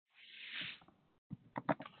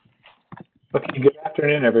Okay, good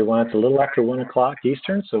afternoon, everyone. It's a little after 1 o'clock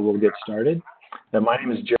Eastern, so we'll get started. My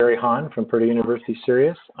name is Jerry Hahn from Purdue University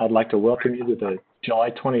Sirius. I'd like to welcome you to the July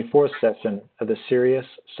 24th session of the Sirius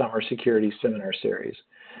Summer Security Seminar Series.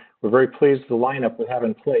 We're very pleased with the lineup we have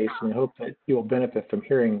in place, and we hope that you will benefit from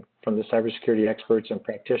hearing from the cybersecurity experts and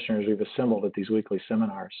practitioners we've assembled at these weekly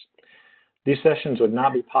seminars. These sessions would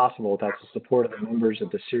not be possible without the support of the members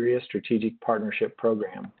of the Sirius Strategic Partnership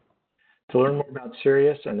Program. To learn more about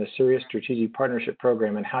Sirius and the Sirius Strategic Partnership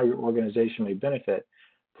Program and how your organization may benefit,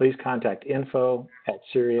 please contact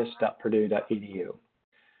info@sirius.purdue.edu.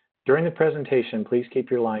 During the presentation, please keep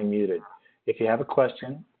your line muted. If you have a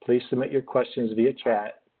question, please submit your questions via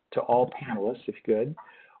chat to all panelists, if you could,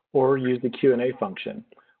 or use the Q&A function.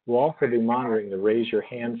 We'll also be monitoring the raise your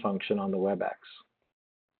hand function on the WebEx.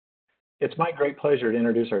 It's my great pleasure to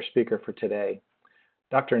introduce our speaker for today.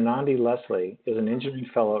 Dr. Nandi Leslie is an engineering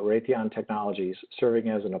fellow at Raytheon Technologies, serving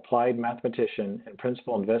as an applied mathematician and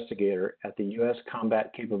principal investigator at the U.S.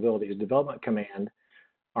 Combat Capabilities Development Command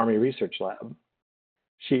Army Research Lab.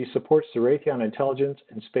 She supports the Raytheon Intelligence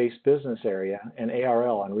and Space Business Area and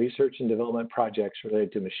ARL on research and development projects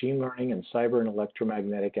related to machine learning and cyber and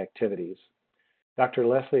electromagnetic activities. Dr.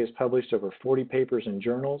 Leslie has published over 40 papers in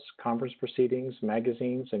journals, conference proceedings,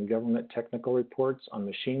 magazines, and government technical reports on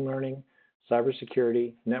machine learning,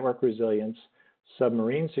 cybersecurity, network resilience,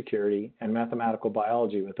 submarine security, and mathematical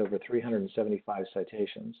biology with over 375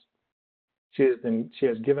 citations. She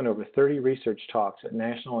has given over 30 research talks at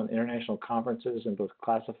national and international conferences in both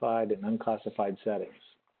classified and unclassified settings.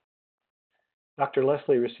 Dr.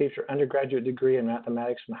 Leslie received her undergraduate degree in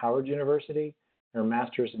mathematics from Howard University and her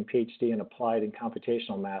master's and PhD in applied and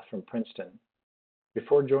computational math from Princeton.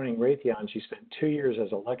 Before joining Raytheon, she spent 2 years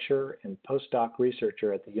as a lecturer and postdoc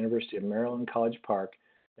researcher at the University of Maryland, College Park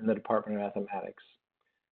in the Department of Mathematics.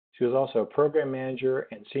 She was also a program manager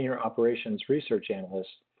and senior operations research analyst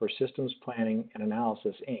for Systems Planning and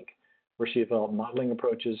Analysis, Inc., where she developed modeling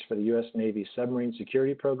approaches for the U.S. Navy Submarine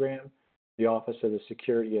Security Program, the Office of the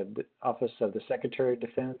Secretary of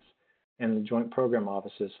Defense, and the Joint Program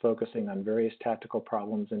Offices focusing on various tactical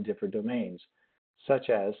problems in different domains,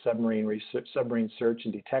 such as submarine search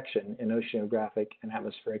and detection in oceanographic and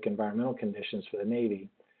atmospheric environmental conditions for the Navy,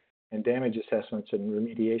 and damage assessments and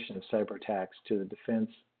remediation of cyber attacks to the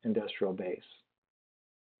defense industrial base.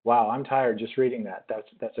 Wow, I'm tired just reading that.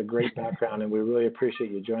 That's a great background, and we really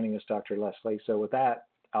appreciate you joining us, Dr. Leslie. So with that,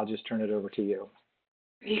 I'll just turn it over to you.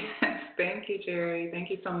 Yes, thank you, Jerry.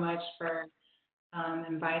 Thank you so much for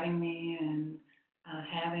inviting me and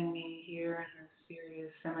having me here in this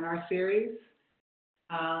Sirius seminar series.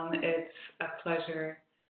 It's a pleasure.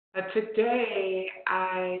 Today,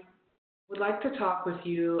 I would like to talk with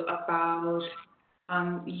you about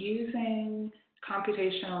using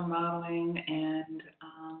computational modeling and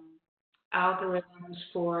algorithms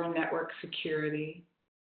for network security.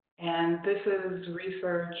 And this is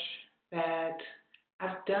research that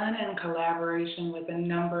I've done in collaboration with a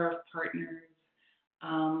number of partners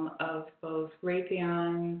of both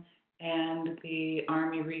Raytheon and the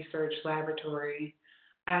Army Research Laboratory.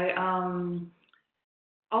 I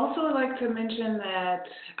also would like to mention that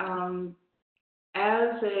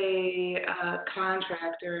as a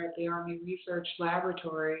contractor at the Army Research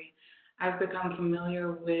Laboratory, I've become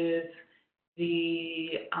familiar with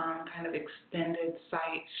the kind of extended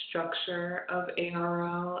site structure of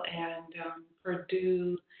ARL, and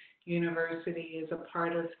Purdue University is a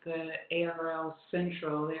part of the ARL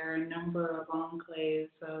Central. There are a number of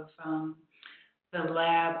enclaves of the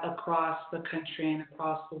lab across the country and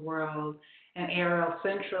across the world. And ARL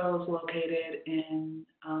Central is located in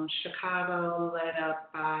Chicago, led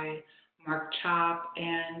up by Mark Chop,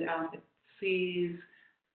 and it sees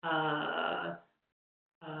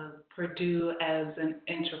Purdue as an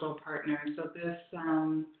integral partner. So this,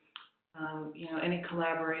 any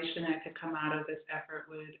collaboration that could come out of this effort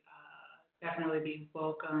would definitely be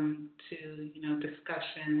welcome to,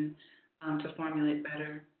 discussion to formulate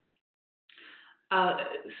better.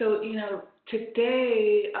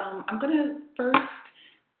 Today I'm going to first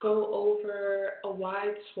go over a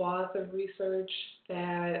wide swath of research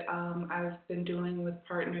that I've been doing with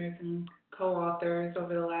partners and co-authors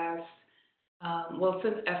over the last,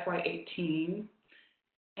 since FY18,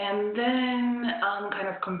 and then kind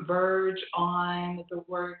of converge on the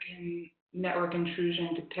work in network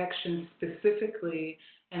intrusion detection specifically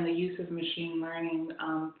and the use of machine learning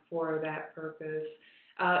for that purpose.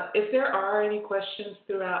 If there are any questions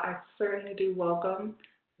throughout, I certainly do welcome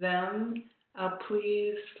them.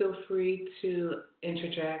 Please feel free to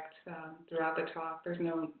interject throughout the talk. There's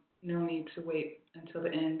no need to wait until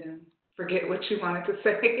the end and forget what you wanted to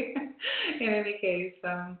say. In any case,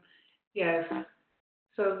 Yes.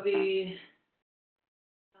 So the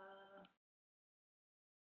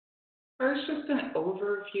first, just an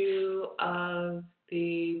overview of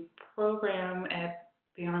the program at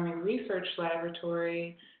the Army Research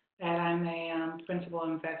Laboratory that I'm a principal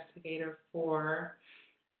investigator for.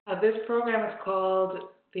 This program is called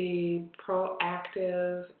the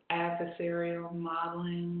Proactive Adversarial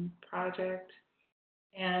Modeling Project,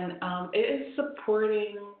 and it is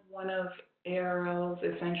supporting one of ARL's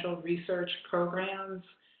essential research programs.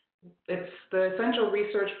 It's the essential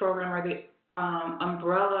research program, or the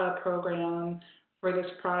umbrella program for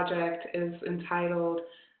this project is entitled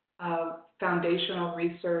Foundational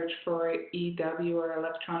Research for EW, or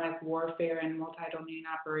Electronic Warfare and Multi-Domain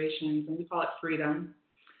Operations, and we call it FREEDOM.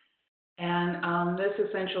 And this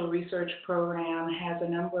essential research program has a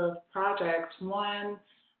number of projects. One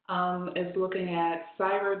is looking at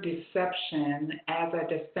cyber deception as a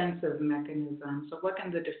defensive mechanism. So what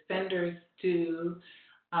can the defenders do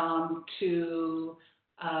to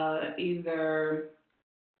either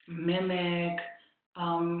mimic,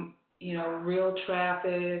 real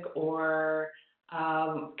traffic, or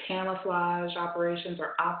camouflage operations,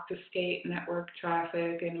 or obfuscate network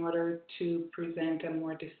traffic in order to present a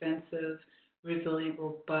more defensive, resilient,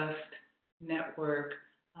 robust network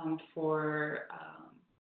for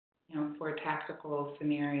a tactical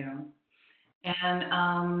scenario.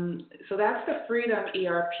 And so that's the FREEDOM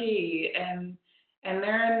ERP, and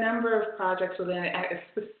there are a number of projects within it.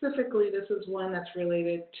 Specifically, this is one that's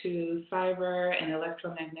related to cyber and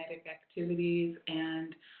electromagnetic activities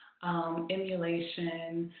and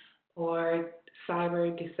emulation or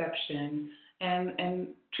cyber deception. And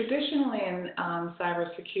traditionally in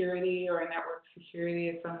cybersecurity or network security,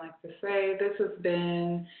 as some like to say, this has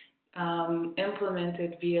been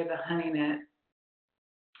implemented via the HoneyNet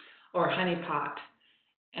or honeypot.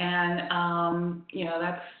 And,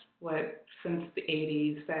 that's what, since the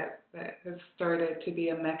 80s, that has started to be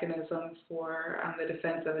a mechanism for the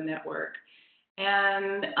defense of a network.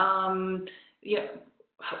 And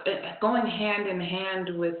going hand in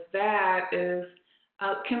hand with that is,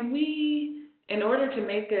 can we, in order to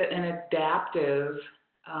make it an adaptive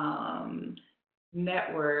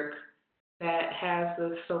network that has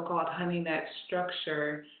the so-called HoneyNet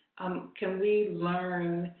structure, can we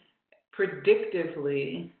learn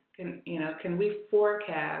predictively, can we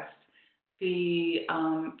forecast the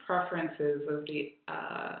preferences of the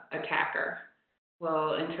attacker?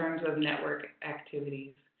 Well, in terms of network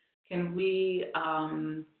activities, can we,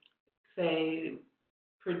 say,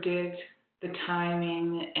 predict the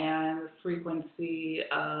timing and frequency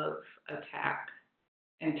of attack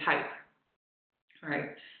and type,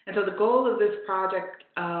 right? And so the goal of this project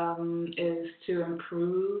is to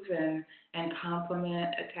improve and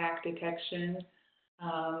complement attack detection.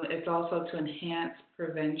 It's also to enhance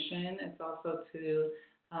prevention. It's also to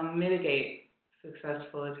mitigate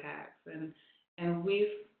successful attacks. And we've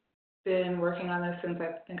been working on this since,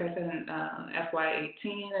 I think I said, in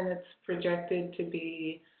FY18, and it's projected to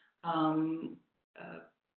be a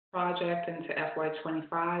project into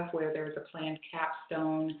FY25, where there's a planned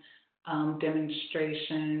capstone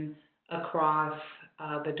demonstration across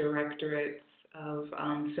the directorates of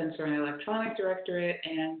Sensor and Electronic Directorate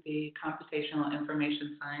and the Computational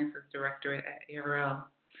Information Sciences Directorate at ARL.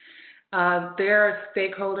 There are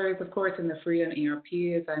stakeholders, of course, in the FREEDOM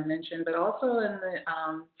ERP, as I mentioned, but also in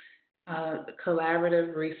the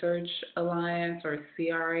Collaborative Research Alliance, or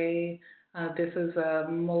CRA. This is a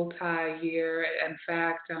multi-year. In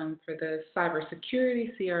fact, for the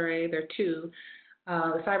cybersecurity CRA, there are two.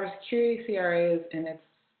 The cybersecurity CRA is in its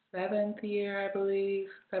 7th year, I believe,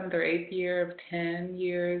 7th or 8th year of 10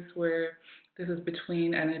 years, where this is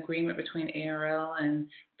between an agreement between ARL and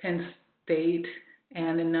Penn State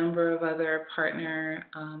and a number of other partner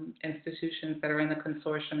institutions that are in the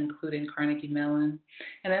consortium, including Carnegie Mellon.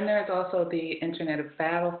 And then there's also the Internet of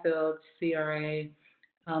Battlefield CRA.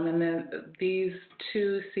 And then these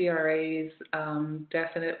two CRAs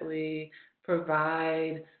definitely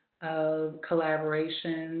provide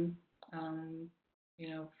collaboration,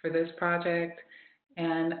 for this project,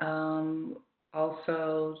 and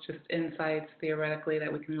also just insights theoretically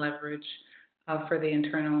that we can leverage for the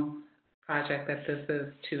internal project that this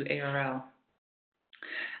is to ARL.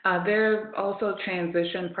 There are also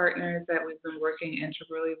transition partners that we've been working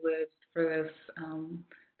integrally with for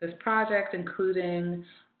this project, including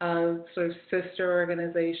sort of sister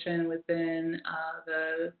organization within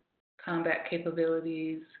the Combat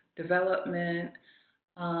Capabilities Development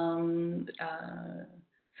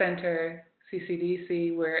Center,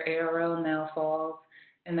 CCDC, where ARL now falls,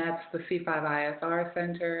 and that's the C5ISR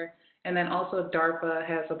Center. And then also DARPA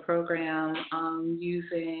has a program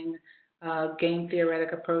using game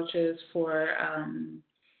theoretic approaches for um,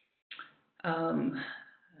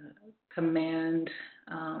 command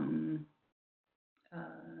and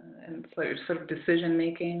sort of decision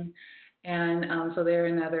making. And so they're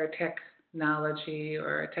another technology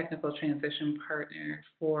or a technical transition partner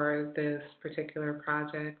for this particular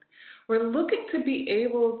project. We're looking to be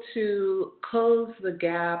able to close the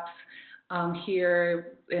gaps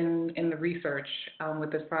here in the research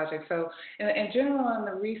with this project. So in general, in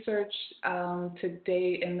the research to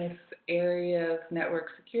date in this area of network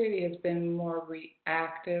security has been more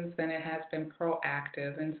reactive than it has been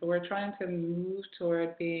proactive. And so we're trying to move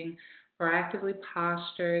toward being proactively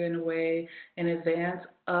postured in a way in advance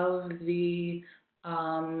of an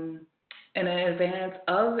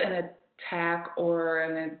attack or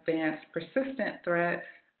an advanced persistent threat,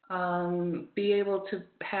 be able to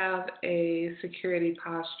have a security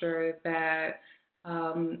posture that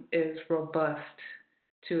is robust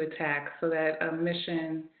to attack, so that a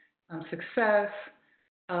mission success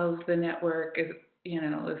of the network is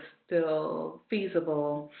still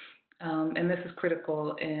feasible. And this is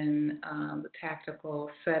critical in the tactical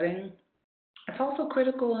setting. It's also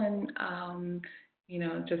critical in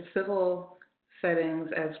just civil settings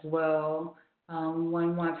as well.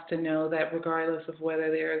 One wants to know that regardless of whether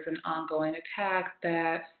there is an ongoing attack,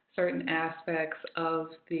 that certain aspects of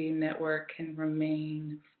the network can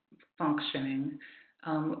remain functioning.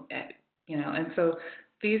 And so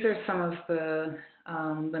these are some of the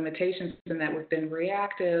limitations in that we've been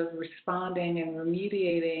reactive, responding, and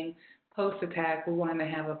remediating post-attack. We want to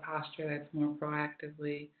have a posture that's more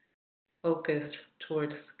proactively focused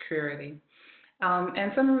towards security.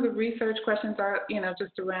 And some of the research questions are,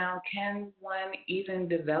 just around, can one even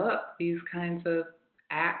develop these kinds of,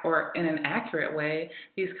 or in an accurate way,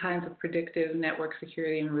 these kinds of predictive network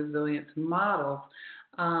security and resilience models?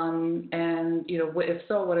 And, if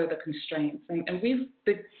so, what are the constraints? And we've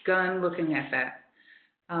begun looking at that.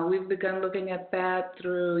 We've begun looking at that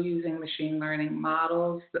through using machine learning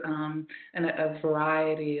models, and a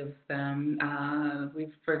variety of them.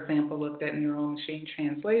 We've, for example, looked at neural machine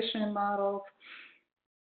translation models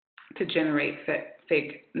to generate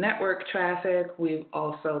fake network traffic. We've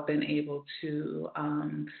also been able to,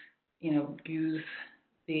 use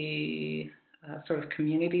the sort of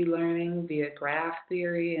community learning via graph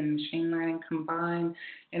theory and machine learning combined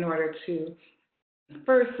in order to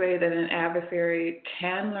first say that an adversary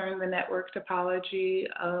can learn the network topology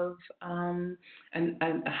of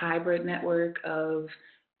a hybrid network of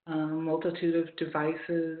multitude of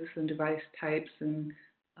devices and device types and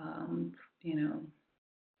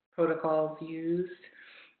protocols used.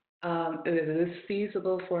 It is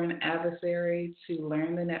feasible for an adversary to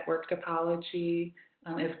learn the network topology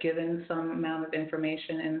if given some amount of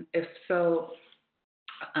information, and if so,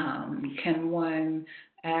 can one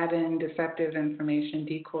add in deceptive information,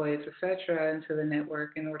 decoys, etc., into the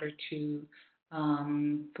network in order to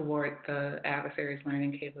thwart the adversary's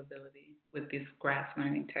learning capability with these graph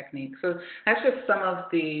learning techniques? So that's just some of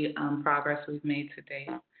the progress we've made to date.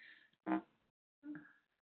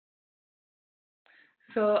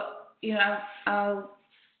 So, I'll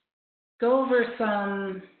go over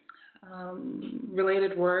some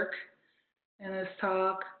related work in this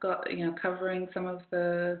talk, covering some of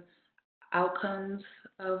the outcomes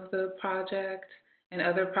of the project and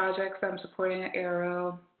other projects I'm supporting at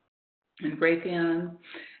Arrow and Raytheon,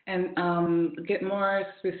 and get more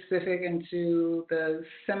specific into the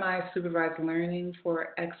semi-supervised learning for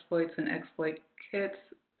exploits and exploit kits,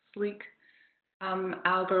 SLEEK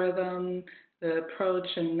algorithm, the approach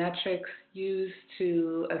and metrics used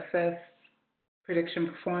to assess prediction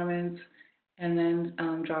performance, and then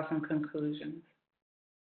draw some conclusions.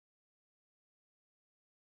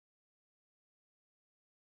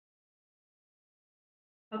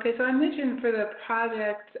 Okay, so I mentioned for the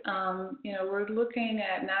project, we're looking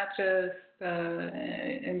at not just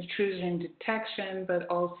intrusion detection, but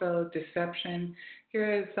also deception.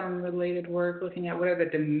 Here is some related work looking at what are the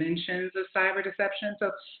dimensions of cyber deception.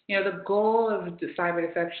 So, the goal of cyber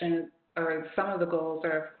deception, or some of the goals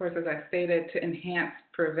are, of course, as I stated, to enhance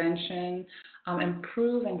prevention,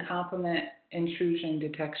 improve and complement intrusion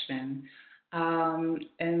detection.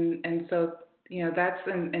 And so, that's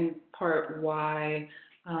in part why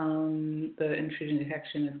the intrusion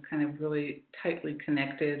detection is kind of really tightly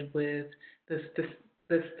connected with this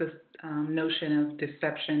notion of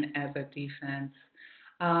deception as a defense.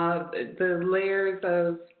 The layers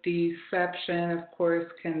of deception, of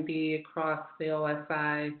course, can be across the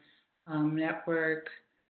OSI network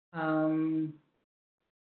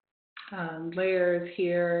layers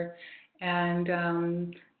here, and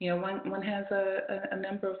one has a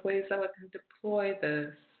number of ways that one can deploy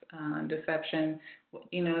this. deception,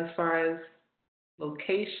 as far as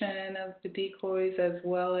location of the decoys as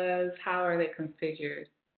well as how are they configured.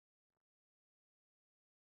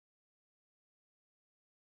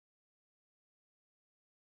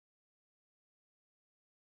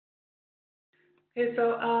 Okay,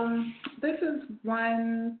 so this is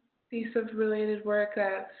one piece of related work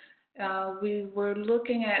that we were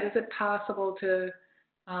looking at. Is it possible to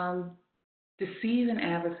um, deceive an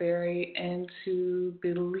adversary into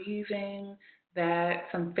believing that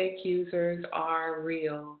some fake users are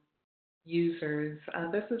real users?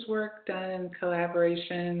 This is work done in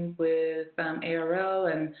collaboration with ARL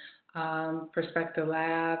and Perspective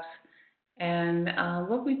Labs. And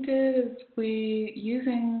what we did is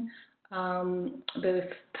using this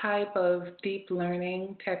type of deep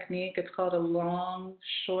learning technique, it's called a long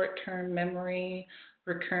short-term memory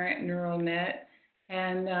recurrent neural net,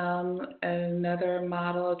 and another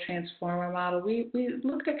model, a transformer model. We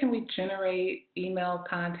looked at, can we generate email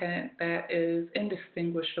content that is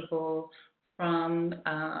indistinguishable from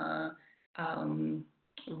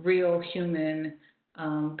real human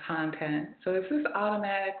content. So is this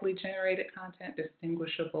automatically generated content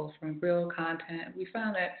distinguishable from real content? We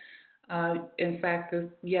found that, in fact,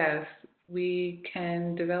 yes, we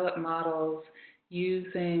can develop models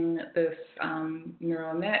using this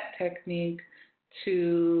neural net technique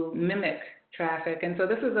to mimic traffic. And so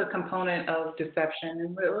this is a component of deception,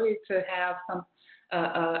 and really to have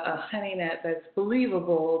a honey net that's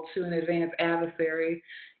believable to an advanced adversary.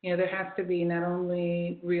 There has to be not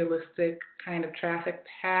only realistic kind of traffic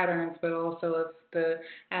patterns, but also if the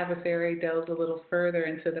adversary delves a little further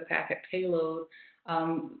into the packet payload,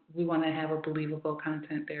 we want to have a believable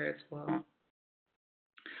content there as well.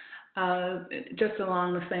 Just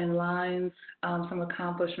along the same lines, some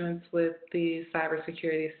accomplishments with the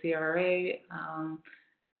cybersecurity CRA,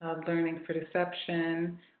 learning for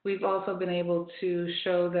deception. We've also been able to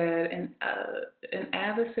show that an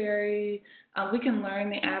adversary, we can learn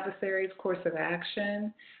the adversary's course of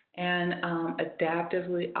action and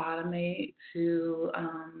adaptively automate to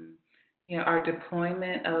our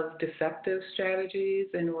deployment of deceptive strategies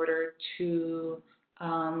in order to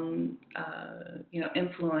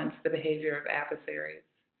influence the behavior of adversaries.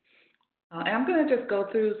 And I'm going to just go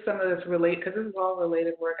through some of this because this is all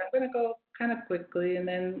related work. I'm going to go kind of quickly and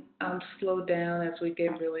then slow down as we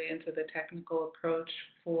get really into the technical approach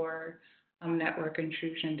for network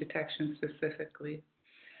intrusion detection specifically.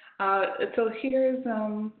 So here's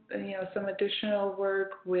some additional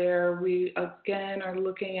work where we again are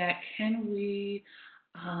looking at, can we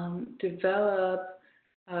develop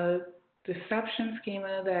a deception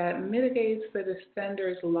schema that mitigates the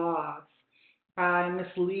defender's loss by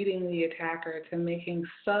misleading the attacker to making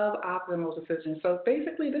suboptimal decisions. So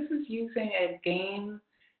basically, this is using a game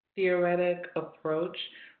theoretic approach.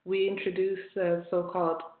 We introduced a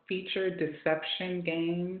so-called feature deception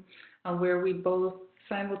game where we both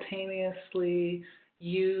simultaneously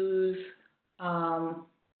use a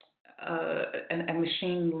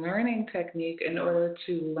machine learning technique in order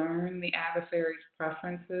to learn the adversary's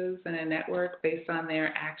preferences in a network based on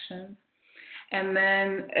their actions, and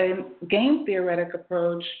then a game theoretic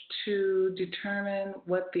approach to determine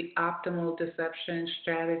what the optimal deception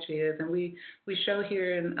strategy is. And we show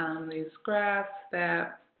here in these graphs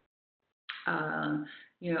that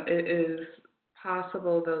it is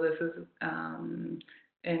possible, though this is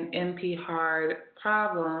an NP-hard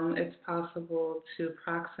problem, it's possible to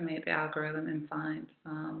approximate the algorithm and find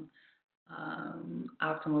some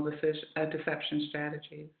optimal deception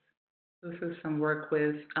strategies. This is some work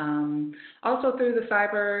with, also through the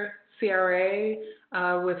Cyber CRA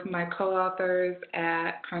with my co-authors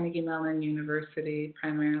at Carnegie Mellon University,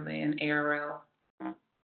 primarily in ARL.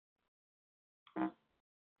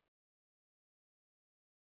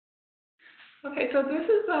 Okay, so this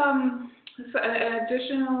is an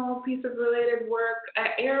additional piece of related work.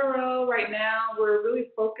 At ARL right now, we're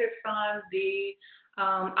really focused on the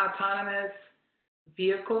autonomous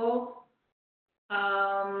vehicle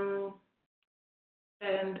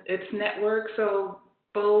and its network, so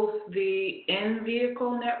both the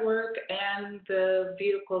in-vehicle network and the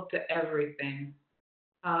vehicle to everything.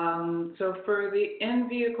 So for the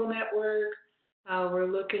in-vehicle network,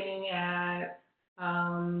 we're looking at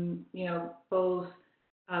both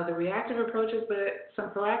the reactive approaches, but some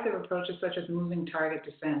proactive approaches such as moving target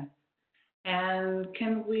defense. And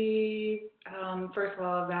can we, first of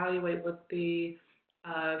all, evaluate what the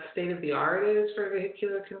state of the art is for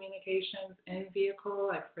vehicular communications in vehicle,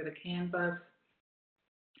 like for the CAN bus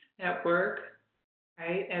network,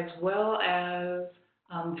 right? As well as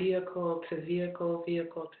vehicle to vehicle,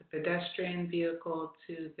 vehicle to pedestrian, vehicle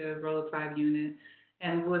to the roadside unit.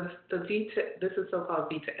 And with the this is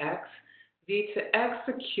so-called V2X. V2X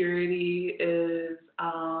security is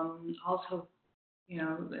also,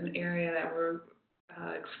 an area that we're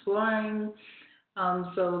exploring.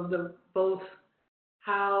 So both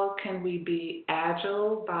how can we be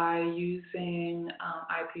agile by using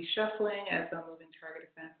IP shuffling as a moving target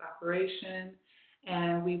defense operation?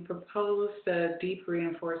 And we proposed the deep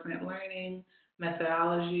reinforcement learning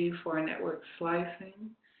methodology for network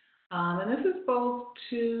slicing. And this is both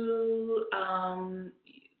to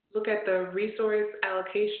look at the resource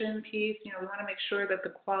allocation piece. We want to make sure that the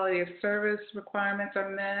quality of service requirements are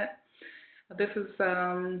met. This is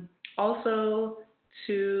also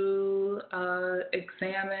to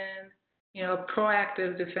examine, a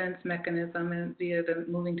proactive defense mechanism and via the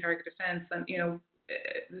moving target defense, and to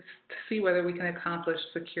see whether we can accomplish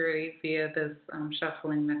security via this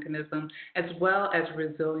shuffling mechanism, as well as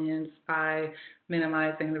resilience by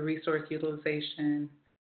minimizing the resource utilization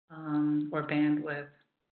or bandwidth.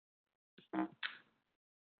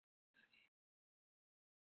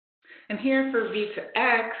 And here for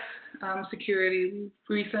V2X security,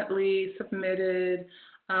 we recently submitted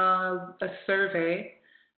a survey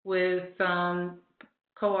with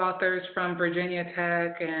co-authors from Virginia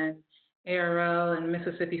Tech and ARL and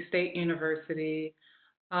Mississippi State University.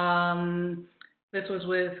 This was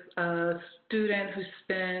with a student who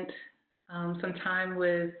spent some time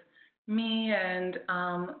with me and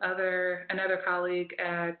another colleague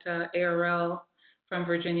at ARL from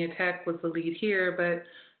Virginia Tech was the lead here, but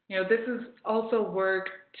this is also work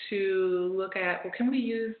to look at, well, can we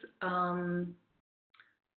use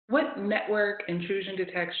what network intrusion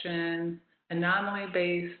detection,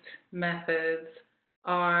 anomaly-based methods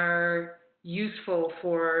are useful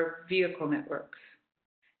for vehicle networks?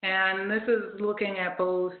 And this is looking at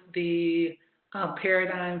both the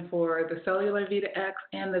paradigm for the cellular V2X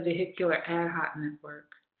and the vehicular ad hoc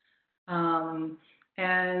network.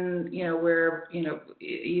 And, where,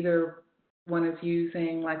 either one is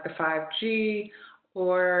using like the 5G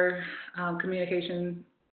or communication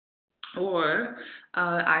or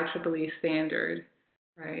IEEE standard,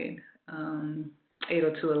 right?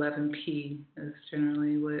 802.11p is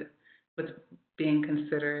generally what's being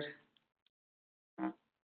considered.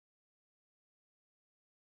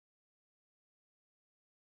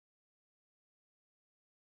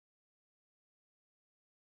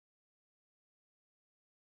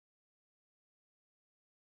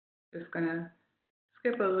 Just going to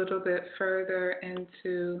skip a little bit further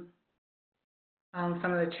into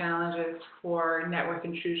some of the challenges for network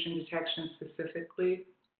intrusion detection specifically.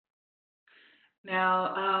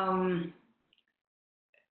 Now,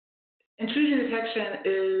 intrusion detection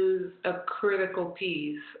is a critical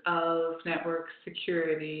piece of network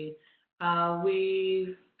security.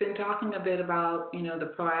 We've been talking a bit about,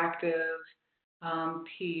 the proactive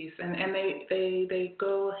piece, and they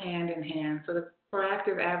go hand in hand. So the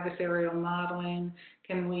proactive adversarial modeling,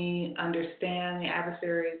 can we understand the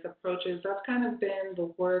adversary's approaches? That's kind of been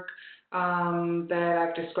the work that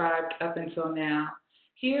I've described up until now.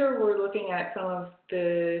 Here we're looking at some of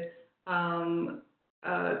the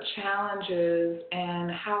challenges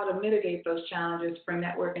and how to mitigate those challenges for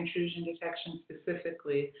network intrusion detection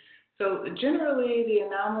specifically. So generally, the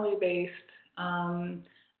anomaly-based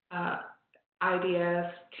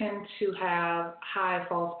IDS tend to have high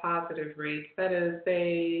false positive rates. That is,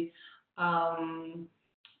 they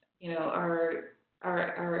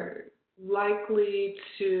are likely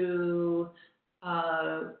to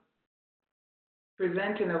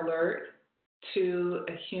present an alert to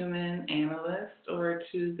a human analyst or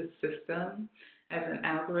to the system as an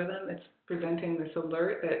algorithm. It's presenting this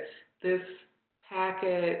alert that this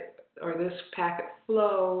packet or this packet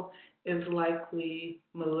flow is likely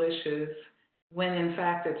malicious, when in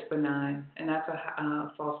fact it's benign, and that's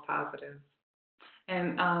a false positive.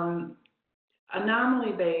 And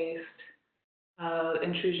anomaly-based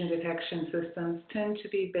intrusion detection systems tend to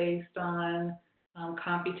be based on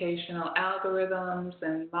computational algorithms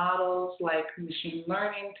and models like machine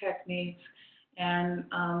learning techniques, and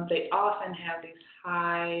they often have these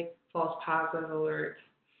high false positive alerts.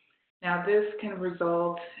 Now, this can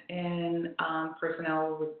result in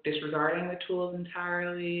personnel disregarding the tools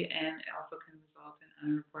entirely, and it also can result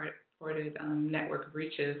in unreported network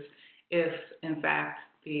breaches if, in fact,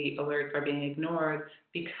 the alerts are being ignored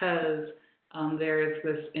because there is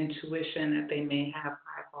this intuition that they may have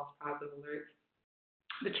high false positive alerts.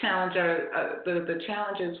 The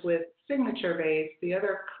challenges with signature-based, the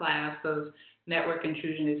other class of network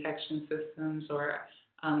intrusion detection systems or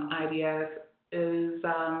IDS, is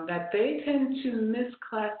that they tend to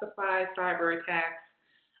misclassify cyber attacks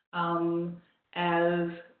as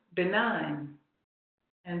benign.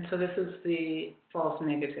 And so this is the false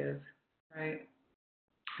negative, right?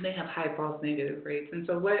 They have high false negative rates. And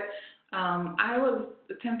so what I was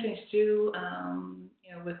attempting to do,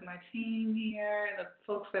 with my team here and the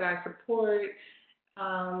folks that I support,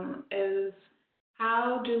 is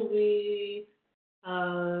how do we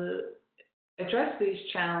address these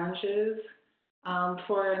challenges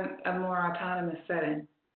for a more autonomous setting,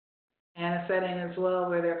 and a setting as well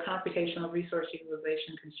where their computational resource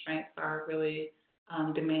utilization constraints are really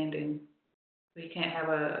demanding. We can't have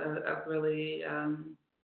a really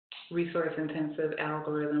resource-intensive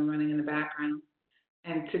algorithm running in the background.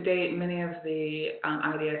 And to date, many of the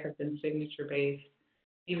IDS have been signature-based,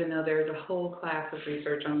 even though there's a whole class of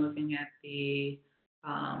research on looking at the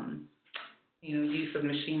use of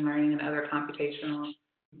machine learning and other computational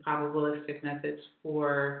and probabilistic methods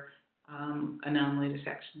for anomaly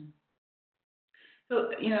detection.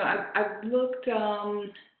 So, I've looked,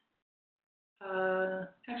 actually,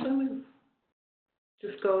 let me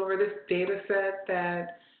just go over this data set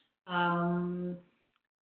that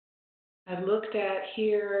I've looked at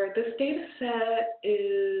here. This data set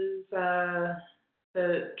is the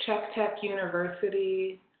Czech Tech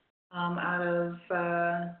University out of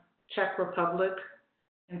Czech Republic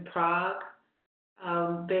in Prague.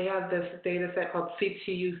 They have this data set called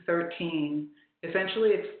CTU 13.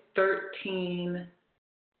 Essentially, it's 13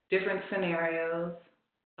 different scenarios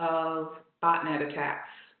of botnet attacks,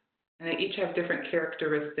 and they each have different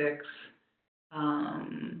characteristics.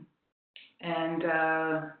 And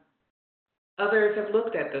others have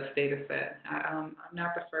looked at this data set. I'm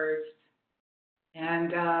not the first.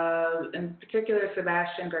 And in particular,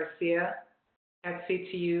 Sebastian Garcia at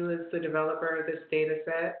CTU is the developer of this data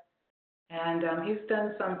set. And he's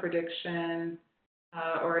done some prediction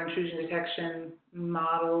or intrusion detection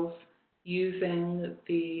models using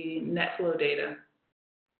the NetFlow data.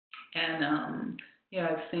 And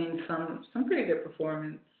I've seen some pretty good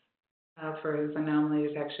performance for his anomaly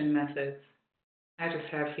detection methods. I just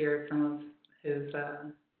have here some of his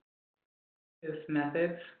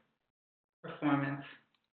methods performance.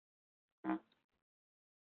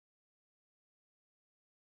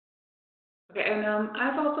 Okay, and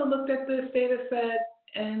I've also looked at this data set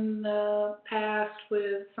in the past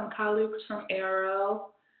with some colleagues from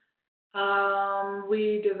ARL.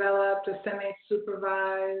 We developed a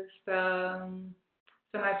semi-supervised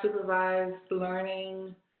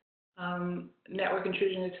learning network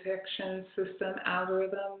intrusion detection system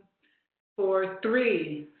algorithm for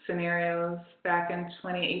 3 scenarios back in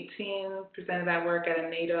 2018. Presented that work at a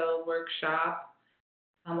NATO workshop,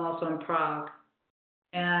 also in Prague.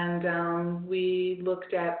 And we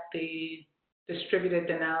looked at the distributed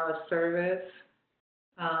denial of service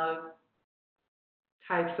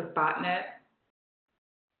types of botnet.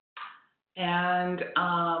 And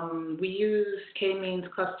we used k-means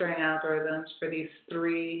clustering algorithms for these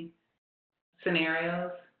 3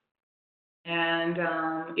 scenarios. And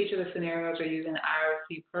each of the scenarios are using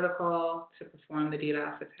IRC protocol to perform the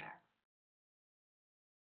DDoS attack.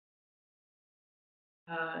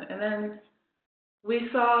 And then we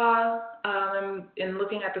saw, in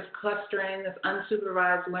looking at this clustering, this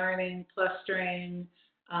unsupervised learning clustering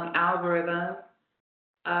algorithm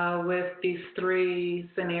with these 3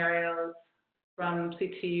 scenarios from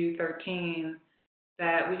CTU 13,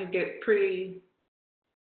 that we could get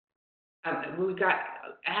we got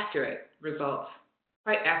accurate results,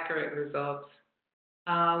 quite accurate results.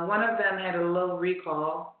 One of them had a low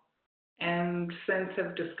recall, and since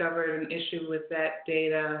have discovered an issue with that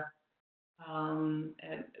data. And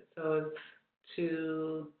so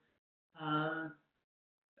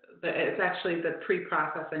it's actually the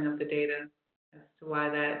pre-processing of the data as to why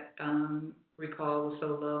that recall was so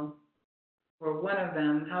low for one of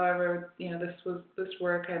them. However, this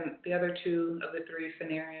work and the other 2 of the 3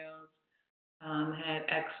 scenarios had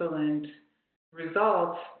excellent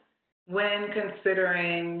results when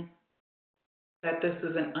considering that this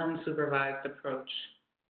is an unsupervised approach.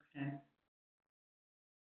 Okay.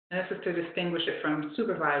 And this is to distinguish it from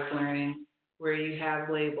supervised learning, where you have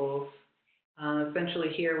labels. Essentially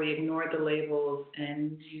here we ignored the labels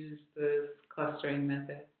and used the clustering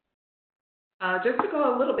method. Just to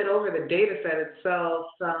go a little bit over the data set itself,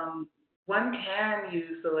 one can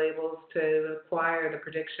use the labels to acquire the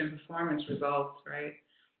prediction performance results, right?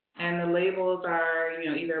 And the labels are,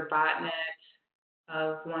 either botnet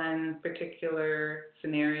of one particular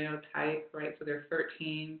scenario type, right? So there are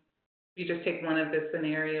 13. You just take one of the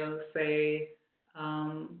scenarios, say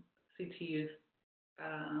CTU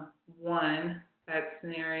 1, that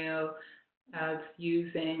scenario it's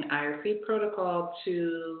using IRC protocol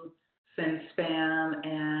to send spam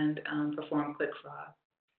and perform click fraud.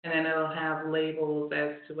 and then it'll have labels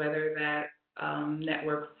as to whether that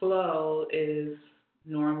network flow is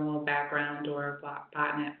normal, background, or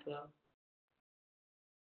botnet flow.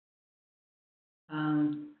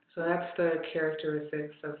 So that's the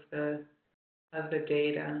characteristics of the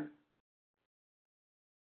data.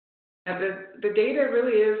 And the data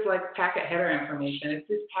really is like packet header information. It's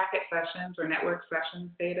just packet sessions or network sessions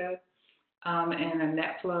data in a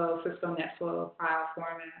NetFlow, Cisco NetFlow file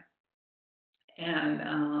format.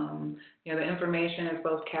 And you know, the information is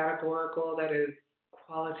both categorical, that is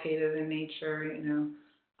qualitative in nature, you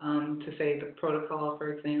know, to say the protocol,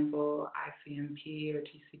 for example, ICMP or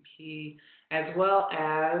TCP, as well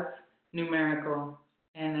as numerical.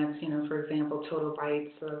 And that's, you know, for example, total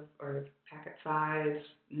bytes or packet size,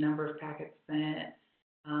 number of packets sent,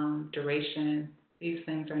 duration. These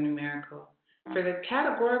things are numerical. For the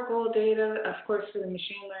categorical data, of course, for the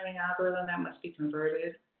machine learning algorithm, that must be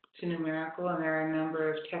converted to numerical, and there are a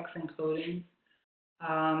number of text encodings,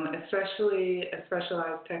 especially a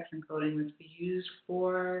specialized text encoding that's used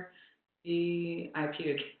for the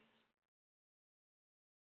IP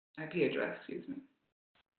address, excuse me,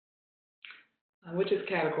 which is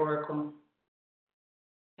categorical.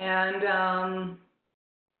 And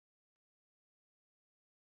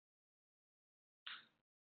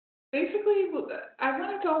basically, I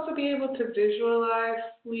wanted to also be able to visualize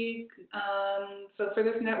Fleek. So for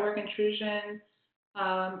this network intrusion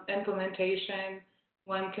implementation,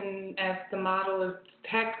 one can, as the model is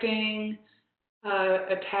detecting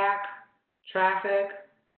attack traffic,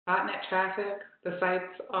 botnet traffic,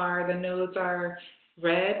 the nodes are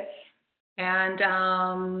red. And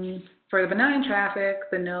for the benign traffic,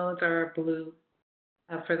 the nodes are blue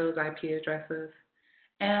for those IP addresses.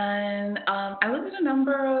 And I looked at a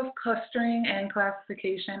number of clustering and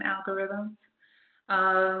classification algorithms,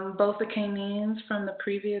 both the k-means from the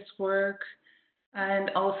previous work and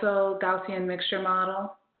also Gaussian mixture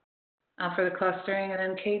model for the clustering, and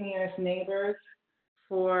then k-nearest neighbors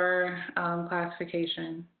for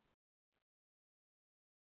classification.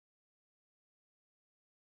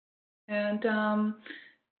 And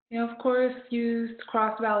you know, of course, used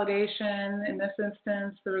cross-validation. In this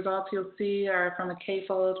instance, the results you'll see are from a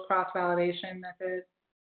k-fold cross-validation method.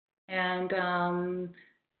 And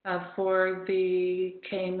for the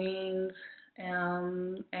k-means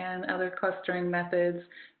and other clustering methods,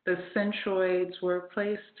 the centroids were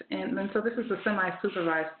placed in, and so this is the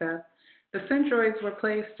semi-supervised step. The centroids were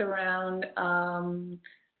placed around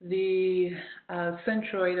the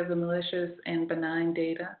centroid of the malicious and benign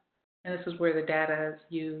data. And this is where the data is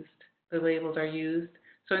used, the labels are used.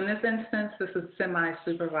 So in this instance, this is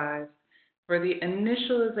semi-supervised. For the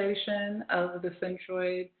initialization of the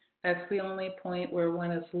centroid, that's the only point where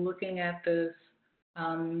one is looking at this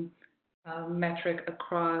metric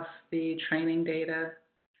across the training data.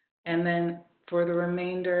 And then for the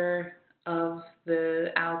remainder of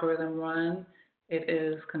the algorithm run, it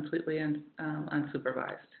is completely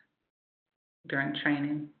unsupervised during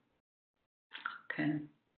training. Okay.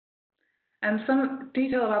 And some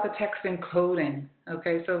detail about the text encoding.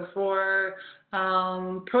 Okay, so for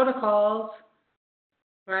protocols,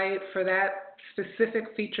 right, for that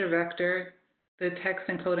specific feature vector, the text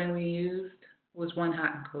encoding we used was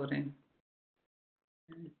one-hot encoding.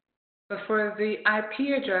 But for the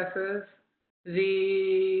IP addresses,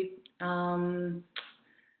 the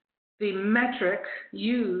metric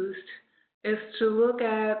used is to look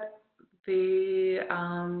at the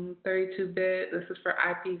 32-bit, this is for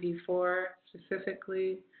IPv4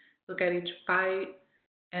 specifically, look at each byte,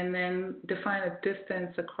 and then define a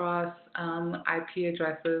distance across IP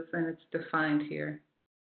addresses, and it's defined here.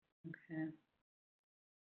 Okay.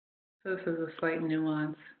 So this is a slight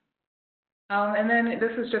nuance. And then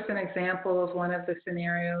this is just an example of one of the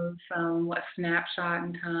scenarios, a snapshot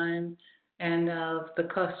in time, and of the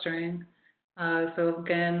clustering. So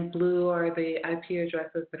again, blue are the IP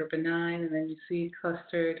addresses that are benign, and then you see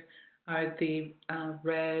clustered are the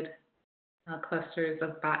red clusters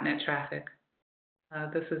of botnet traffic.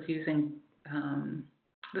 This is using,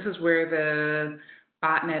 this is where the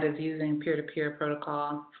botnet is using peer-to-peer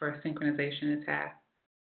protocol for a synchronization attack.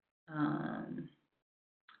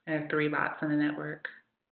 And 3 bots in the network.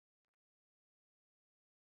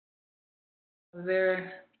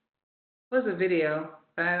 There was a video,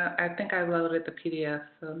 but I think I loaded the PDF,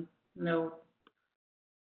 so no,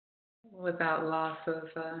 without loss of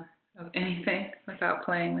anything, without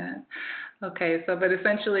playing that. Okay, so but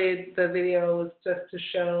essentially the video was just to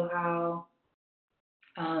show how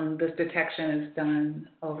this detection is done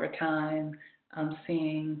over time,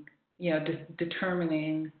 seeing, you know,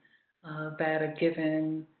 determining that a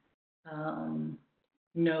given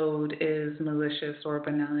node is malicious or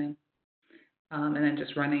benign, and then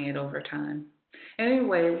just running it over time.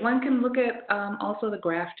 Anyway, one can look at also the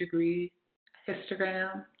graph degree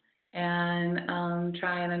histogram and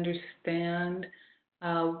try and understand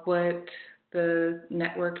what the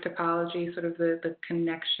network topology, sort of the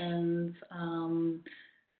connections,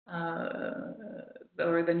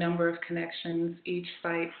 or the number of connections each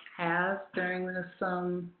site has during this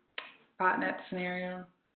botnet scenario.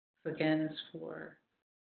 So again, is for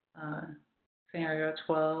scenario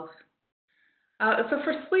 12. So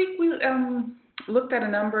for SLEEK, we looked at a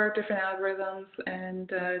number of different algorithms,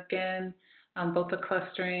 and again, both the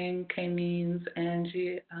clustering, k-means, and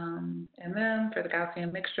GMM for the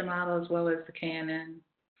Gaussian mixture model, as well as the KNN.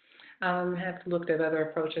 Have looked at other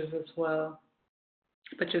approaches as well,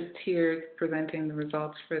 but just here presenting the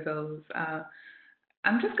results for those.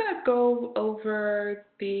 I'm just going to go over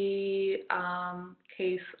the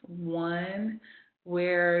case 1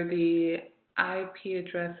 where the IP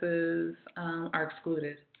addresses are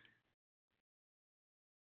excluded.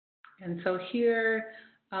 And so here,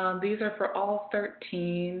 these are for all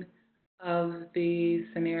 13 of the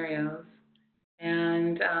scenarios.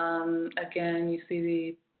 And again, you see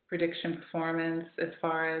the prediction performance as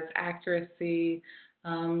far as accuracy,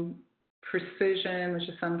 precision, which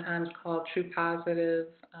is sometimes called true positive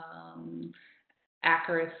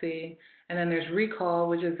accuracy. And then there's recall,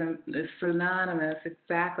 which is synonymous,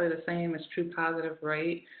 exactly the same as true positive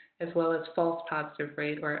rate, as well as false positive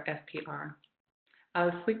rate, or FPR.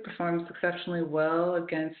 SLEEK performs exceptionally well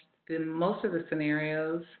against most of the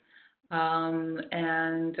scenarios,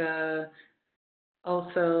 and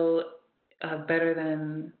also better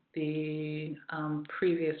than the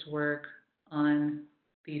previous work on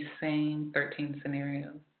these same 13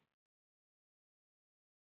 scenarios.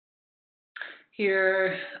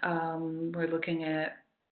 Here, we're looking at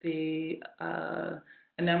a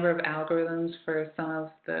number of algorithms for some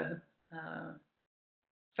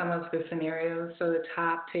of the scenarios. So the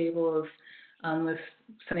top table is with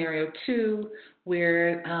scenario 2,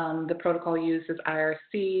 where the protocol uses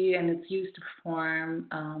IRC, and it's used to perform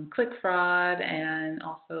click fraud and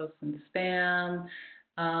also some spam.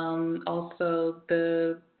 Also,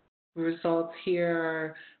 the results here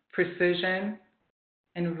are precision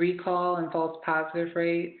and recall and false positive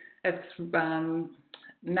rate. It's I'm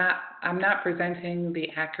not presenting the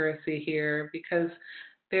accuracy here because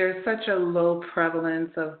there's such a low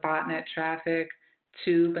prevalence of botnet traffic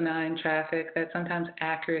to benign traffic that sometimes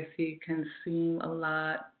accuracy can seem a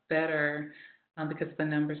lot better because the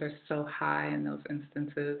numbers are so high in those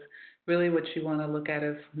instances. Really what you want to look at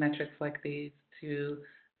is metrics like these to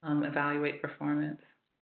evaluate performance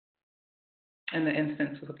in the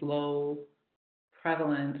instance with low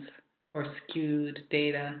prevalence or skewed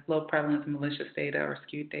data, low prevalence malicious data or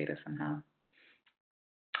skewed data somehow.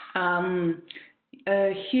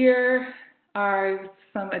 Here are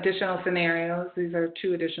some additional scenarios. These are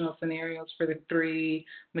 2 additional scenarios for the 3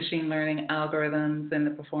 machine learning algorithms and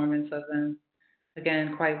the performance of them.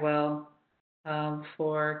 Again, quite well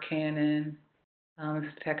for KNN.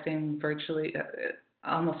 It's detecting virtually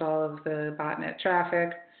almost all of the botnet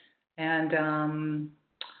traffic. And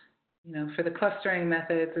you know, for the clustering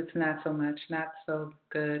methods, it's not so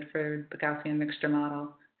good for the Gaussian mixture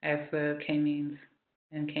model as the k-means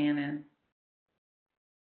and KNN.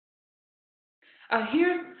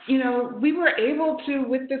 Here, you know, we were able to,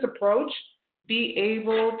 with this approach, be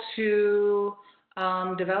able to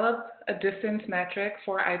develop a distance metric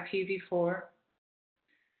for IPv4.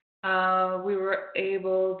 We were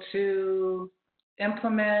able to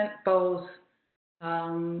implement both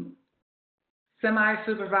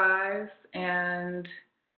semi-supervised and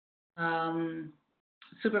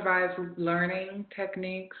supervised learning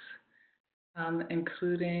techniques,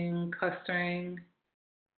 including clustering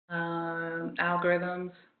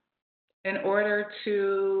algorithms, in order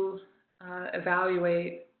to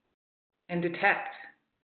evaluate and detect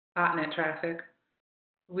botnet traffic.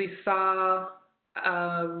 We saw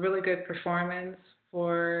really good performance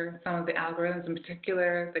for some of the algorithms, in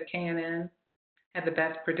particular the KNN had the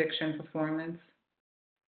best prediction performance.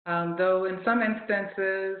 Though in some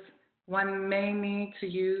instances, one may need to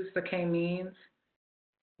use the k-means,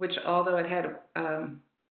 which although it had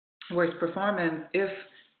worse performance, if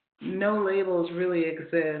no labels really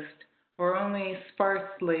exist or only sparse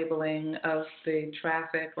labeling of the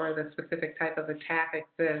traffic or the specific type of attack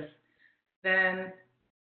exists, then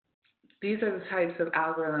these are the types of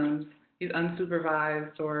algorithms, these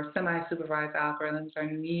unsupervised or semi-supervised algorithms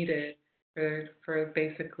are needed for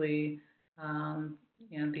basically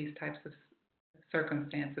you know, these types of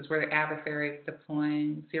circumstances where the adversary is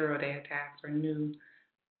deploying zero-day attacks or new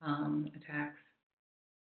attacks.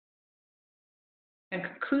 In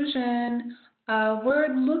conclusion,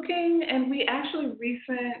 we're looking, and we actually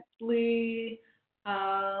recently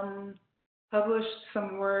um, published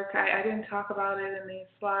some work. I didn't talk about it in these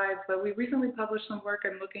slides, but we recently published some work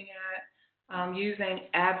in looking at using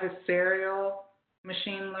adversarial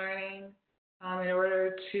machine learning in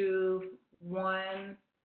order to, one,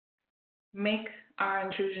 make our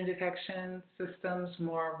intrusion detection systems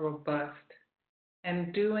more robust,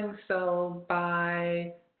 and doing so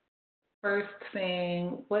by first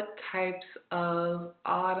seeing what types of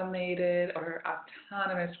automated or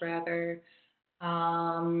autonomous, rather,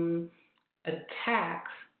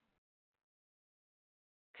 attacks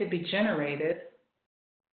could be generated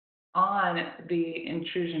on the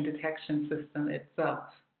intrusion detection system itself,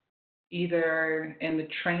 either in the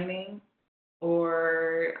training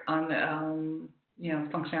or on the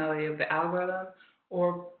functionality of the algorithm,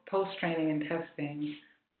 or post-training and testing.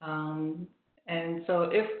 And so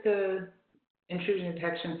if the intrusion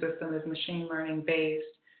detection system is machine learning based,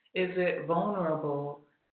 is it vulnerable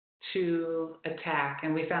to attack?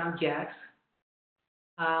 And we found yes.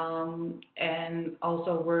 And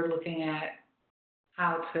also we're looking at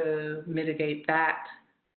how to mitigate that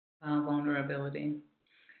vulnerability.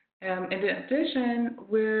 In addition,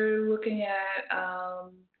 we're looking at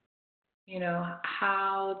how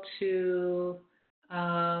to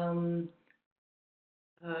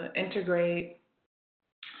integrate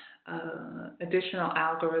additional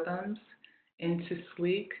algorithms into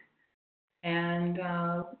SLEEK. And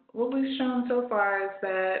what we've shown so far is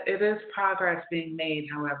that it is progress being made,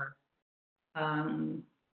 however.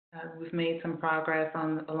 We've made some progress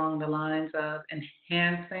along the lines of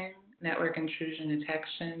enhancing network intrusion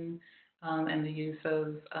detection and the use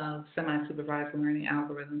of semi-supervised learning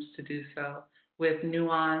algorithms to do so with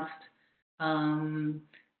nuanced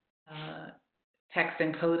text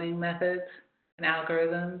encoding methods and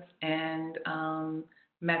algorithms, and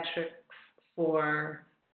metrics for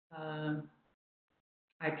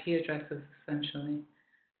IP addresses, essentially,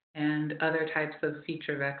 and other types of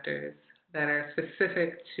feature vectors that are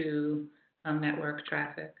specific to network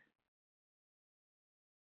traffic.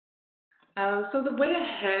 So the way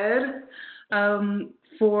ahead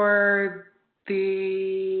for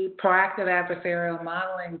the proactive adversarial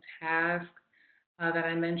modeling task that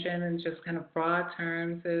I mentioned in just kind of broad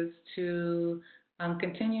terms is to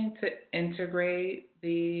continue to integrate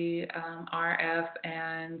the RF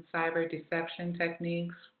and cyber deception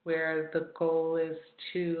techniques, where the goal is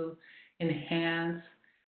to enhance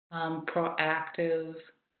proactive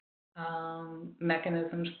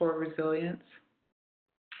mechanisms for resilience,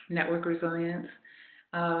 network resilience.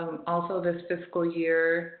 Also this fiscal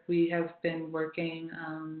year, we have been working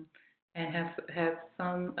and have had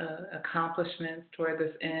some accomplishments toward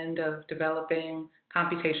this end of developing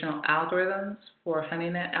computational algorithms for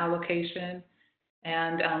HoneyNet allocation,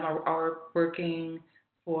 and are working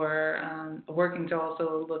to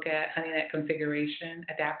also look at HoneyNet configuration,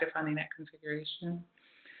 adaptive HoneyNet configuration.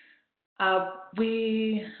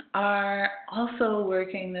 We are also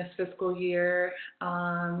working this fiscal year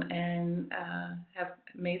and have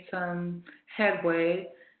made some headway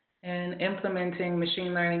in implementing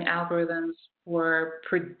machine learning algorithms for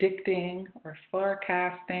predicting or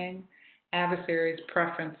forecasting adversaries'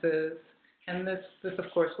 preferences. And this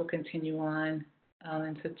of course, will continue on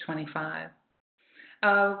into 25.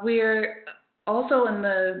 We're also in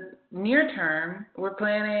the near term, we're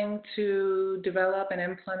planning to develop and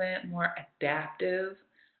implement more adaptive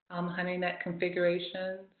HoneyNet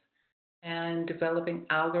configurations and developing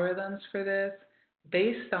algorithms for this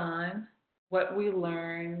based on what we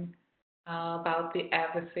learn about the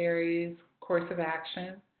adversary's course of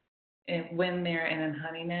action when they're in a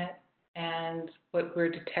HoneyNet and what we're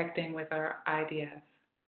detecting with our IDS.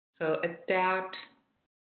 So adapt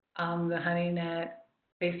the HoneyNet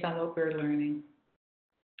based on what we're learning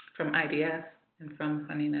from IDS and from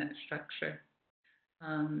HoneyNet structure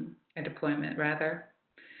and deployment, rather.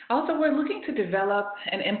 Also, we're looking to develop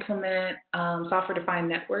and implement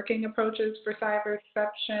software-defined networking approaches for cyber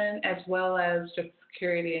deception, as well as just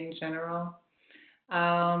security in general,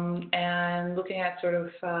 and looking at sort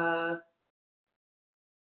of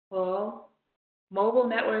mobile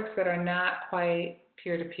networks that are not quite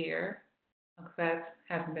peer-to-peer, because that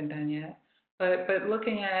hasn't been done yet, but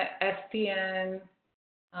looking at SDN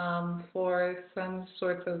for some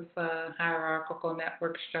sorts of hierarchical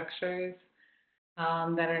network structures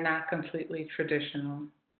that are not completely traditional.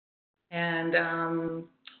 And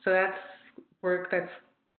so that's work that's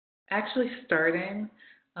actually starting,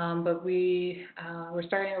 but we're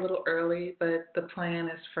starting a little early, but the plan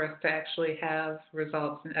is for us to actually have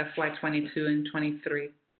results in FY22 and 23.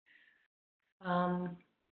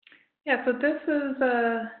 Yeah, so this is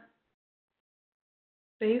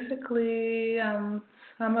basically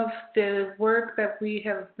some of the work that we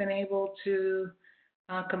have been able to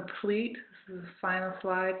complete. This is the final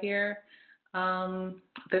slide here.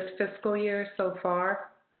 This fiscal year so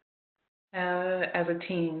far as a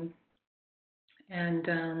team.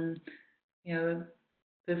 And, you know,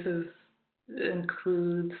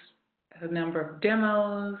 includes a number of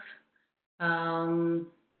demos, um,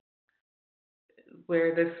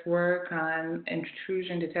 where this work on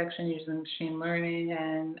intrusion detection using machine learning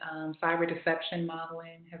and cyber deception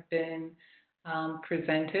modeling have been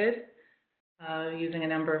presented using a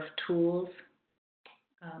number of tools,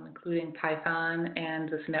 including Python and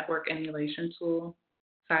this network emulation tool,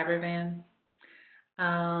 CyberVan,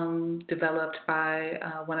 developed by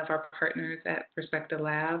one of our partners at Perspective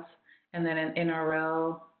Labs, and then an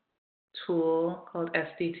NRL tool called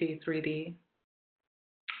SDT3D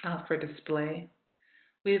for display.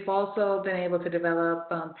 We've also been able to develop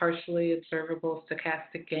partially observable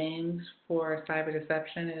stochastic games for cyber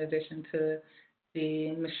deception in addition to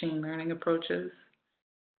the machine learning approaches.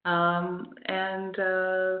 The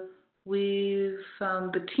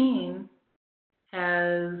team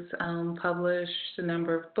has published a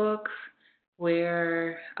number of books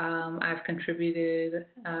where I've contributed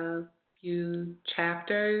a few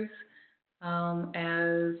chapters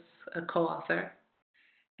as a co-author.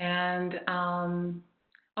 And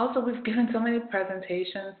also, we've given so many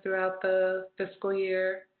presentations throughout the fiscal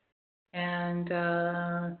year, and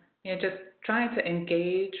just trying to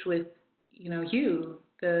engage with you,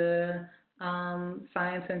 the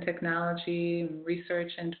science and technology,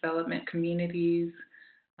 research and development communities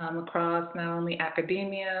across not only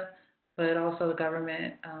academia but also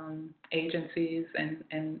government agencies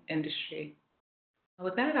and industry.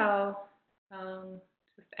 With that, I'll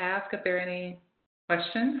just ask if there are any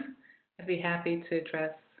questions. I'd be happy to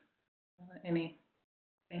address any.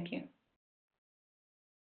 Thank you.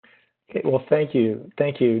 Okay, well, thank you.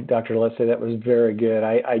 Thank you, Dr. Leslie. That was very good.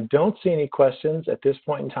 I don't see any questions at this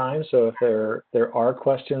point in time, so if there are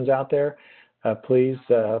questions out there, please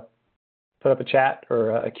put up a chat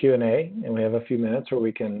or a Q&A, and we have a few minutes where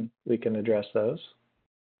we can address those.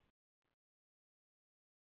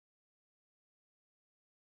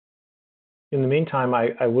 In the meantime,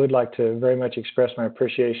 I would like to very much express my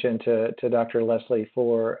appreciation to Dr. Leslie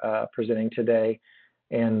for presenting today,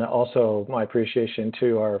 and also my appreciation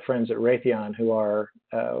to our friends at Raytheon, who are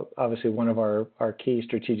obviously one of our key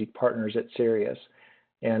strategic partners at Sirius.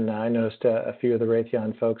 And I noticed a few of the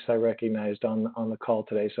Raytheon folks I recognized on the call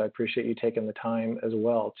today, so I appreciate you taking the time as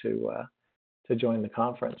well to join the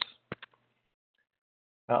conference.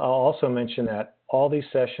 I'll also mention that all these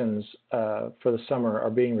sessions for the summer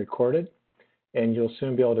are being recorded, and you'll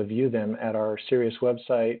soon be able to view them at our Sirius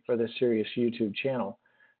website or the Sirius YouTube channel.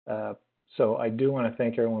 So I do want to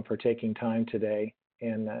thank everyone for taking time today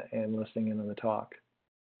and listening in on the talk.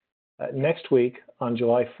 Next week, on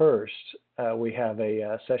July 1st, we have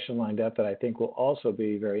a session lined up that I think will also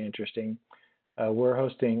be very interesting. We're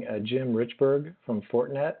hosting Jim Richburg from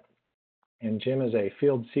Fortinet, and Jim is a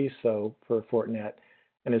field CISO for Fortinet,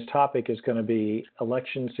 and his topic is going to be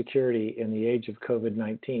election security in the age of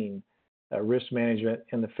COVID-19. Risk management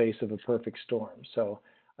in the face of a perfect storm. So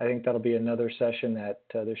I think that'll be another session that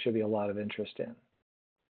there should be a lot of interest in.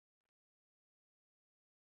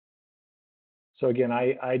 So again,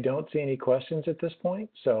 I don't see any questions at this point.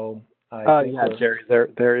 So I think yeah, Jerry, there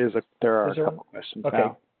are a couple questions. Okay,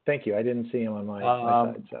 now. Thank you. I didn't see them on my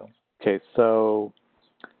side. So okay, so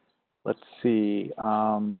let's see.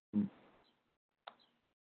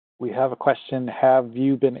 We have a question. Have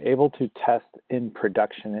you been able to test in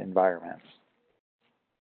production environments?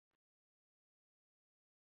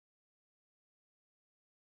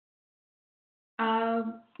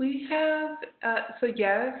 We have, so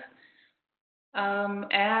yes,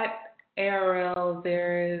 at ARL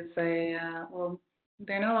there is well,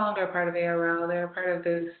 they're no longer a part of ARL. They're part of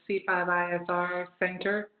the C5ISR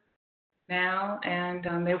Center now, and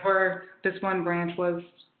this one branch was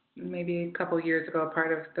maybe a couple years ago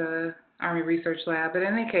part of the Army Research Lab. But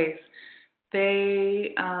in any case,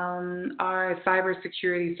 they are a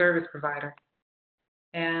cybersecurity service provider,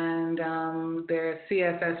 and they're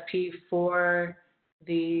CSSP for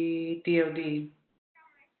the DoD,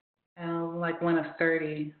 like one of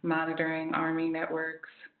 30 monitoring Army networks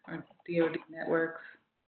or DoD networks.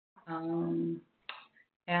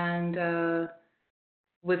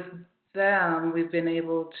 With them, we've been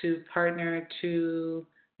able to partner to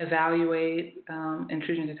evaluate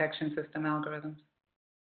intrusion detection system algorithms.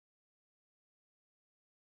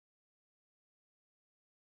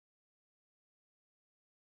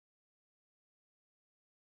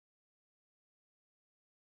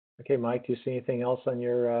 Okay, Mike, do you see anything else on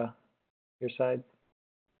your side?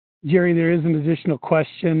 Jerry, there is an additional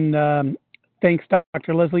question. Thanks,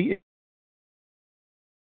 Dr. Leslie.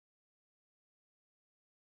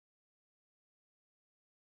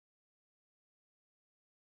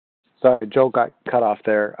 Sorry, Joel got cut off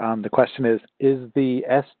there. The question is the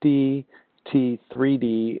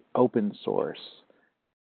SDT3D open source?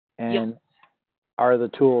 And are the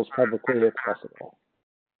tools publicly accessible?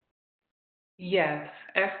 Yes,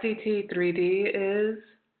 SDT3D is.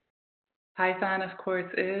 Python, of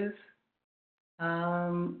course, is.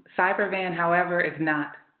 Cybervan, however, is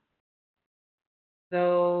not.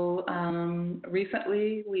 So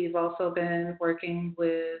recently, we've also been working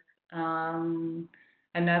with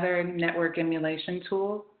another network emulation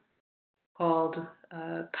tool called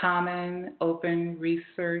Common Open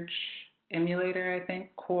Research Emulator, I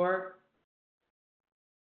think, CORE.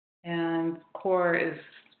 And CORE is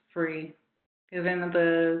free. Because in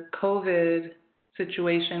the COVID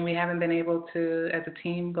situation, we haven't been able to, as a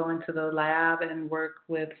team, go into the lab and work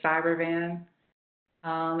with Cybervan.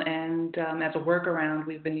 As a workaround,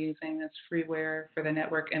 we've been using this freeware for the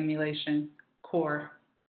network emulation CORE.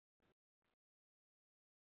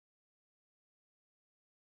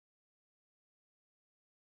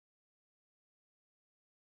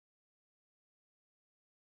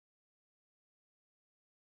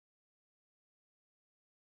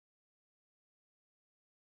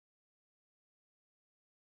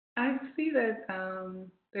 I see that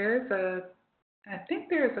I think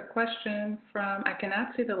there's a question from, I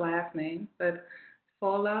cannot see the last name, but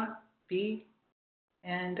Fola B.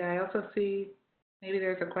 And I also see maybe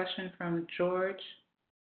there's a question from George.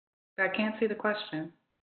 I can't see the question.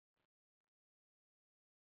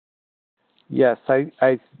 Yes,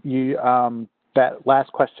 that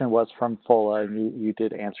last question was from Fola, and you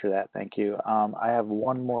did answer that. Thank you. I have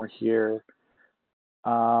one more here,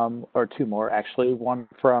 or two more actually. One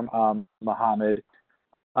from Mohammed.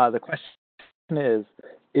 The question is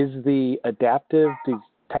the adaptive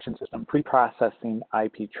detection system pre-processing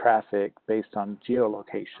IP traffic based on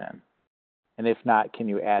geolocation? And if not, can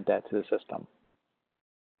you add that to the system?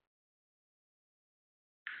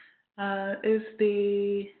 Is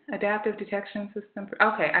the adaptive detection system,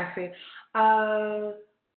 okay, I see.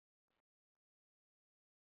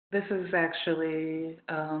 This is actually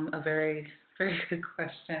a very, very good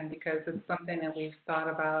question because it's something that we've thought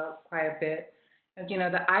about quite a bit. You know,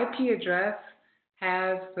 the IP address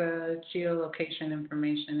has the geolocation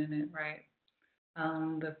information in it, right?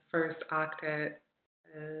 The first octet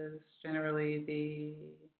is generally the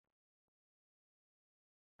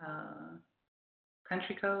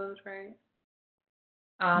country code, right?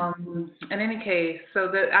 In any case, so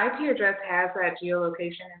the IP address has that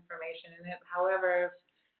geolocation information in it. However,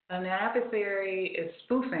 an adversary is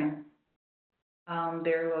spoofing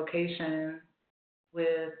their location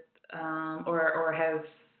with, or has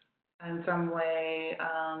in some way,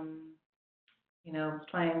 you know,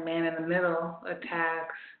 playing man in the middle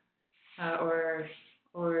attacks, or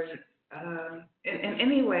in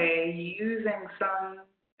any way using some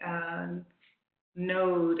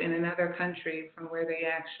node in another country from where they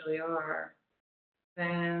actually are,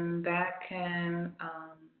 then that can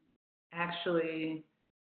actually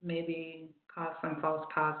maybe cause some false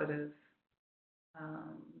positives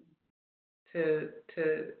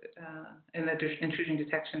in the intrusion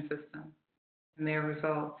detection system and their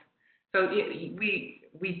results. So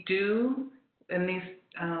we do in these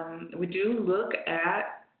we do look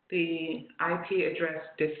at the IP address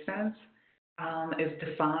distance is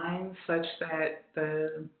defined such that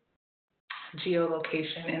the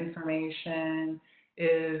geolocation information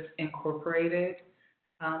is incorporated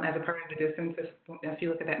as a part of the distance. If you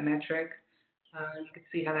look at that metric, you can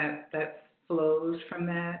see how that flows from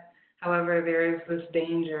that. However, there is this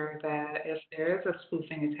danger that if there is a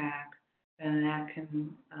spoofing attack, then that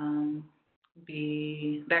can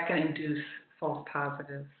induce false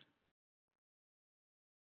positives.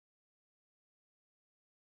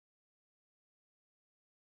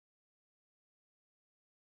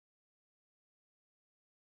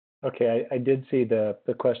 Okay, I did see the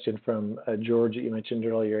question from George that you mentioned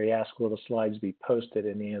earlier. He asked, will the slides be posted?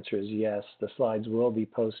 And the answer is yes, the slides will be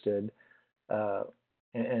posted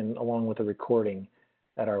and along with the recording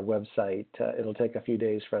at our website. It'll take a few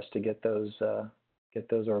days for us to get those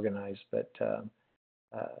organized, but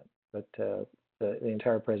the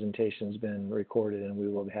entire presentation's been recorded and we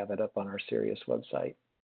will have it up on our Sirius website.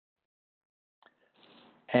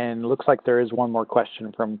 And looks like there is one more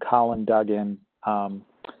question from Colin Duggan.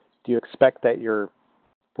 Do you expect that your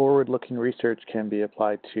forward-looking research can be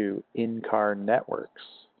applied to in-car networks?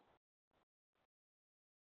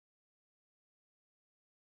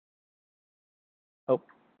 Oh,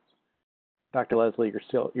 Dr. Leslie,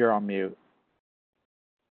 you're on mute.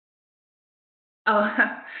 Oh,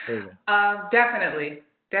 There you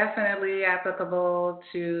definitely applicable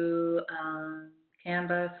to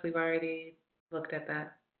Canvas. We've already looked at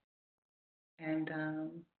that. And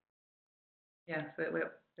yes, it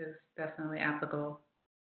is definitely applicable.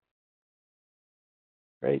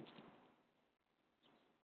 Great.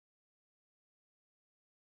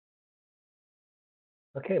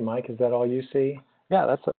 Okay, Mike, is that all you see? Yeah,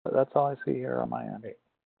 that's all I see here on my end.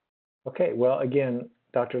 Okay, well, again,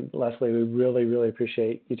 Dr. Leslie, we really, really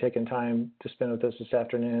appreciate you taking time to spend with us this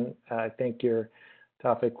afternoon. I think your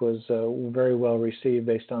topic was very well received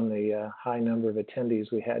based on the high number of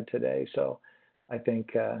attendees we had today. So I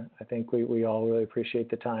think we all really appreciate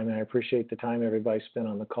the time, and I appreciate the time everybody spent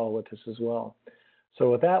on the call with us as well.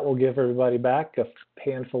 So with that, we'll give everybody back a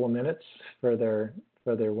handful of minutes for their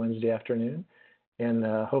Wednesday afternoon, and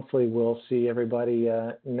hopefully we'll see everybody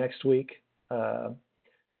next week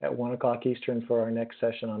at 1 o'clock Eastern for our next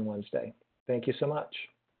session on Wednesday. Thank you so much.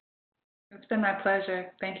 It's been my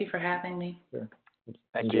pleasure. Thank you for having me. Sure.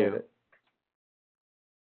 Thank Enjoyed you. it.